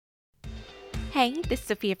Hey, this is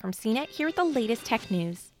Sophia from CNET here with the latest tech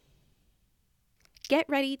news. Get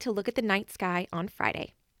ready to look at the night sky on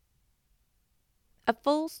Friday. A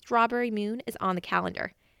full strawberry moon is on the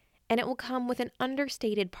calendar, and it will come with an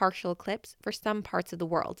understated partial eclipse for some parts of the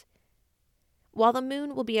world. While the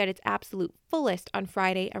moon will be at its absolute fullest on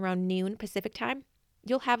Friday around noon Pacific time,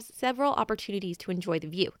 you'll have several opportunities to enjoy the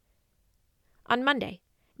view. On Monday,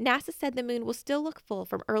 NASA said the moon will still look full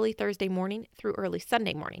from early Thursday morning through early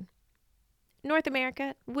Sunday morning. North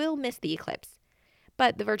America will miss the eclipse,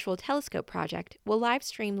 but the Virtual Telescope project will live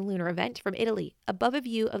stream the lunar event from Italy above a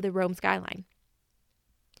view of the Rome skyline.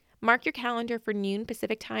 Mark your calendar for noon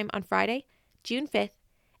Pacific time on Friday, June 5th,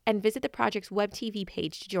 and visit the project's web TV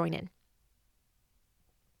page to join in.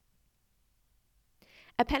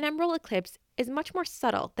 A penumbral eclipse is much more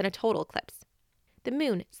subtle than a total eclipse. The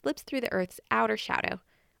moon slips through the Earth's outer shadow,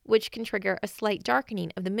 which can trigger a slight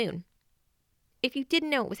darkening of the moon. If you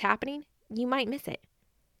didn't know it was happening, you might miss it.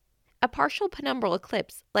 A partial penumbral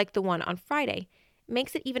eclipse, like the one on Friday,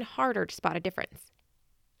 makes it even harder to spot a difference.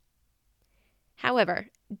 However,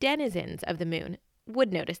 denizens of the moon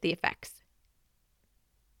would notice the effects.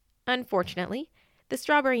 Unfortunately, the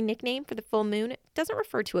strawberry nickname for the full moon doesn't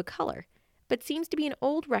refer to a color, but seems to be an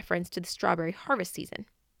old reference to the strawberry harvest season.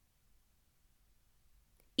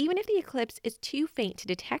 Even if the eclipse is too faint to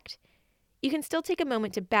detect, you can still take a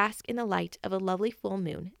moment to bask in the light of a lovely full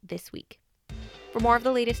moon this week. For more of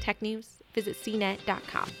the latest tech news, visit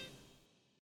cnet.com.